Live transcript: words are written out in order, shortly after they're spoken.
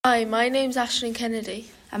Hi, my name's Aisling Kennedy,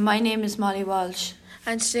 And my name is Molly Walsh.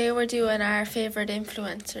 and today we're doing our favourite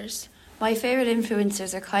influencers. My favourite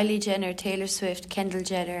influencers are Kylie Jenner, Taylor Swift, Kendall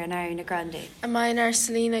Jenner and Ariana Grande. And mine are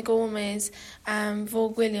Selena Gomez,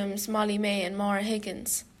 Vogue Williams, Molly May and Maura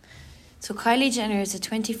Higgins. So Kylie Jenner is a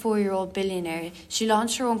 24-year-old billionaire. She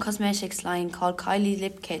launched her own cosmetics line called Kylie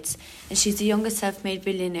Lip Kits, and she's the youngest self-made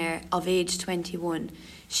billionaire of age 21.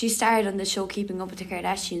 She starred on the show Keeping Up with the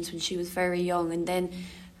Kardashians when she was very young, and then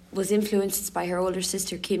was influenced by her older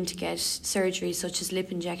sister Kim to get surgery such as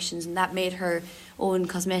lip injections, and that made her own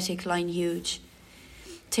cosmetic line huge.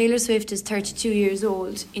 Taylor Swift is 32 years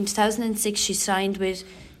old. In 2006 she signed with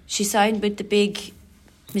the big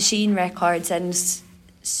Machine Records and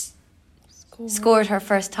scored her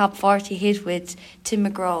first top 40 hit with Tim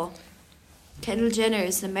McGraw. Kendall Jenner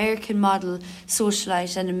is an American model,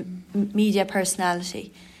 socialite and a media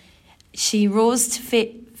personality. She rose to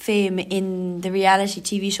fame in the reality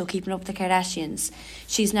TV show Keeping Up with the Kardashians.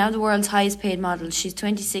 She's now the world's highest paid model. She's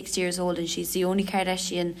 26 years old and she's the only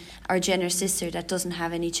Kardashian or Jenner sister that doesn't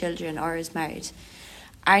have any children or is married.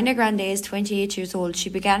 Ariana Grande is 28 years old. She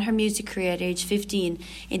began her music career at age 15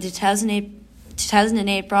 in the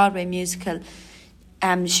 2008 Broadway musical.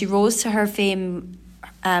 She rose to her fame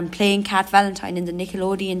playing Cat Valentine in the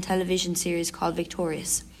Nickelodeon television series called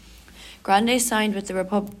Victorious. Grande signed with the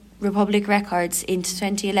Republic Records in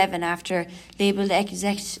 2011 after label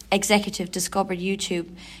executive discovered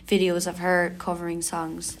YouTube videos of her covering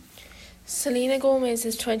songs. Selena Gomez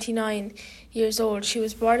is 29 years old. She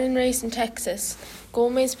was born and raised in Texas.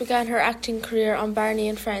 Gomez began her acting career on Barney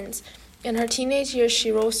and Friends. In her teenage years,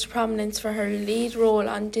 she rose to prominence for her lead role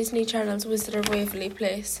on Disney Channel's Wizard of Waverly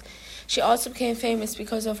Place. She also became famous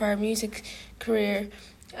because of her music career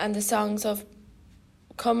and the songs of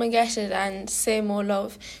Come and Get It and Say Mo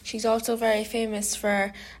Love. She's also very famous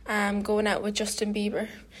for going out with Justin Bieber.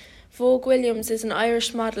 Vogue Williams is an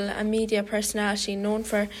Irish model and media personality known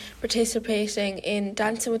for participating in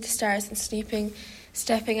Dancing with the Stars and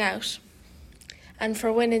Stepping Out, and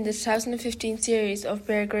for winning the 2015 series of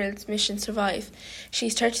Bear Grylls' Mission Survive.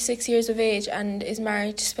 She's 36 years of age and is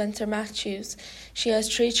married to Spencer Matthews. She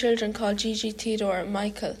has 3 children called Gigi, Theodore and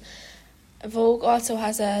Michael. Vogue also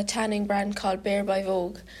has a tanning brand called Bare by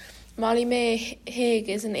Vogue. Molly May Hague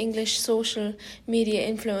is an English social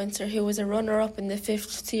media influencer who was a runner-up in the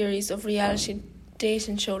 5th series of reality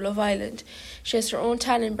dating show Love Island. She has her own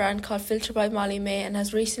tanning brand called Filter by Molly May and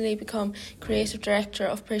has recently become creative director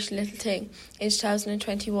of Pretty Little Thing in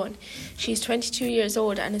 2021. She is 22 years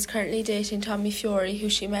old and is currently dating Tommy Fury, who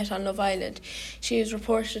she met on Love Island. She is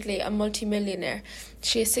reportedly a multi-millionaire.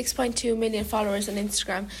 She has 6.2 million followers on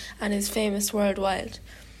Instagram and is famous worldwide.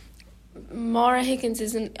 Maura Higgins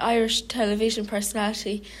is an Irish television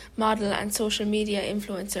personality, model and social media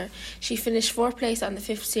influencer. She finished 4th place on the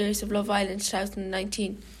 5th series of Love Island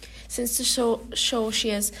 2019. Since the show, she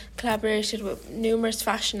has collaborated with numerous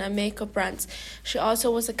fashion and makeup brands. She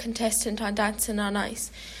also was a contestant on Dancing on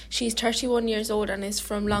Ice. She is 31 years old and is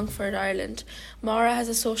from Longford, Ireland. Maura has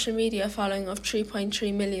a social media following of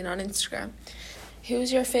 3.3 million on Instagram.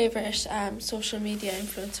 Who's your favourite social media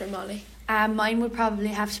influencer, Molly? Mine would probably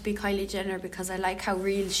have to be Kylie Jenner because I like how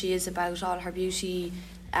real she is about all her beauty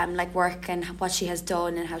work and what she has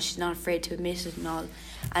done and how she's not afraid to admit it and all.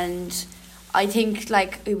 And I think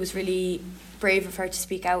it was really brave of her to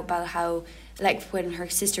speak out about how when her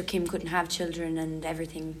sister Kim couldn't have children and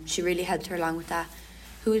everything, she really helped her along with that.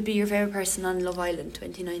 Who would be your favourite person on Love Island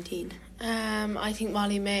 2019? I think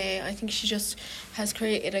Molly May. I think she just has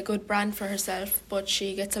created a good brand for herself, but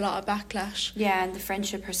she gets a lot of backlash. Yeah, and the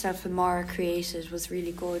friendship herself and Maura created was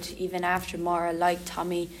really good, even after Maura liked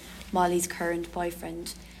Tommy, Molly's current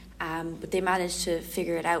boyfriend. But they managed to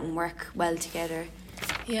figure it out and work well together.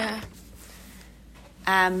 Yeah.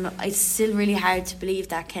 It's still really hard to believe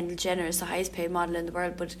that Kendall Jenner is the highest paid model in the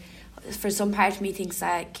world, but for some part of me thinks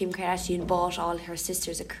that Kim Kardashian bought all her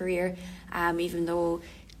sisters a career, even though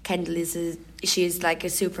Kendall is a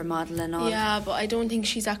supermodel and all. Yeah, but I don't think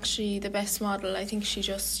she's actually the best model. I think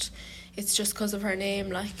it's just because of her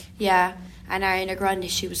name, Yeah, and Ariana Grande,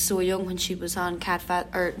 she was so young when she was on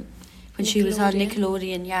she was on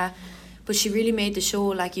Nickelodeon, yeah. But she really made the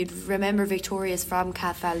show, you'd remember Victorious from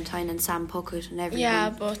Cat Valentine and Sam Puckett and everything. Yeah,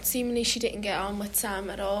 but seemingly she didn't get on with Sam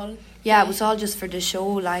at all. Yeah, it was all just for the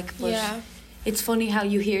show, but yeah. It's funny how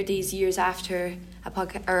you hear these years after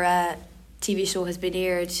a TV show has been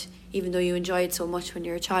aired, even though you enjoy it so much when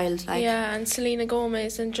you're a child. Yeah, and Selena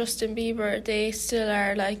Gomez and Justin Bieber, they still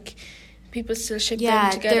are people still ship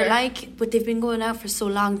them together. Yeah, but they've been going out for so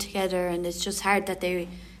long together, and it's just hard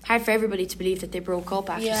for everybody to believe that they broke up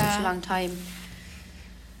after such a long time.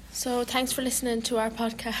 So thanks for listening to our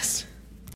podcast.